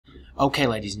Okay,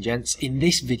 ladies and gents, in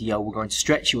this video we're going to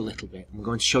stretch you a little bit and we're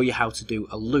going to show you how to do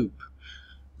a loop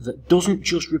that doesn't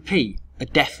just repeat a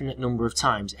definite number of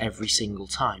times every single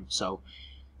time. So,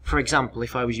 for example,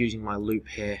 if I was using my loop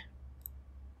here,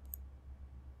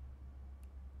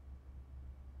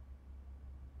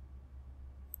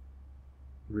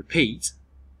 repeat,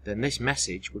 then this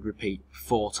message would repeat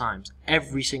 4 times.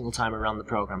 Every single time around the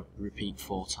program, it would repeat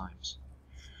 4 times.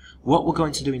 What we're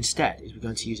going to do instead is we're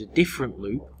going to use a different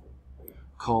loop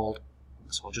called,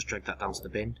 so I'll just drag that down to the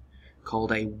bin,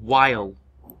 called a while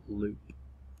loop.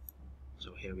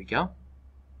 So here we go,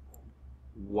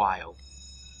 while.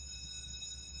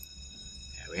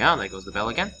 There we are, there goes the bell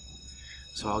again.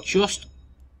 So I'll just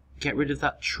get rid of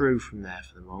that true from there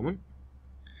for the moment.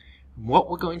 And what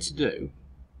we're going to do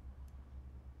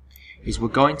is we're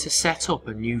going to set up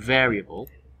a new variable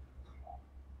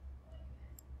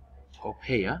up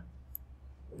here,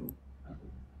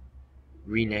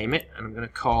 rename it, and I'm going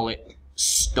to call it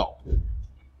stop.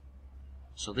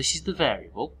 So this is the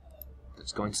variable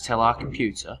that's going to tell our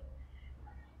computer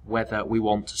whether we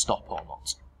want to stop or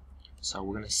not. So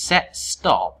we're going to set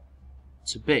stop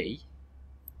to be,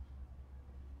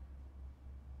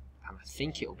 and I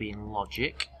think it'll be in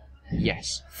logic,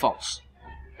 yes, false.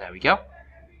 There we go.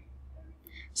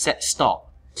 Set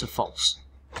stop to false.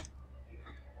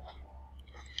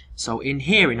 So in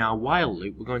here, in our while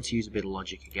loop, we're going to use a bit of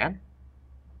logic again.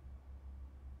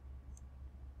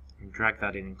 And drag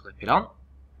that in and clip it on.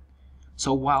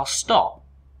 So while stop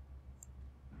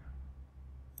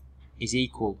is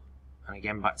equal, and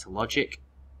again back to logic,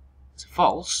 to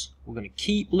false, we're going to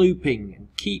keep looping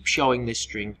and keep showing this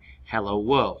string hello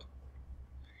world.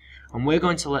 And we're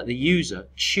going to let the user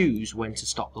choose when to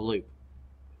stop the loop.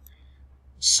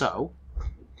 So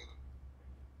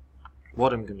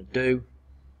what I'm going to do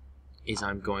is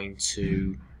I'm going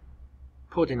to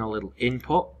put in a little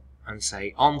input and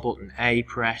say on button A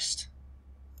pressed.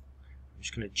 I'm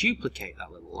just going to duplicate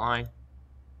that little line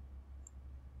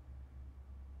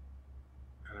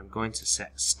and I'm going to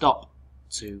set stop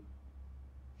to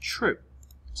true.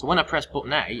 So when I press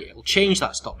button A, it will change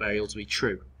that stop variable to be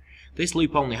true. This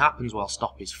loop only happens while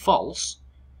stop is false.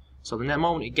 So the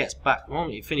moment it gets back, the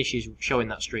moment it finishes showing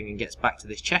that string and gets back to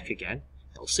this check again,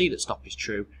 it'll see that stop is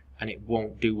true and it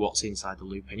won't do what's inside the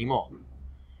loop anymore.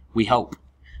 We hope.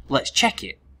 Let's check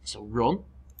it. So run.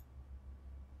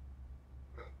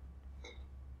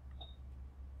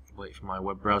 Wait for my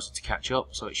web browser to catch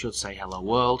up, so it should say hello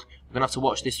world. We're going to have to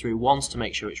watch this through once to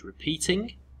make sure it's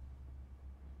repeating.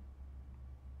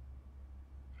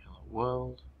 Hello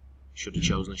world. Should have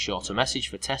chosen a shorter message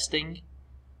for testing.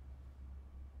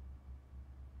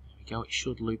 There we go, it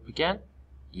should loop again.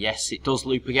 Yes, it does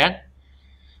loop again.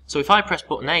 So if I press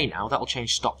button A now, that'll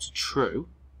change stop to true.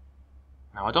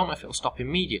 Now I don't know if it'll stop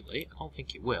immediately, I don't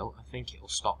think it will. I think it'll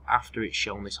stop after it's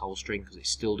shown this whole string because it's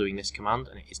still doing this command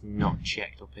and it is not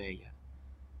checked up here yet.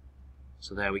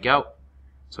 So there we go.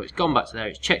 So it's gone back to there,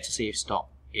 it's checked to see if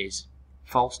stop is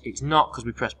false. It's not because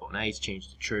we pressed button A to change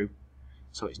to true.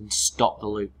 So it's stopped the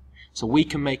loop. So we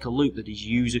can make a loop that is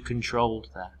user controlled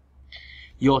there.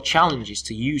 Your challenge is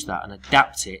to use that and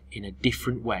adapt it in a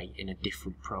different way in a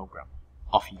different program.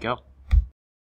 Off you go.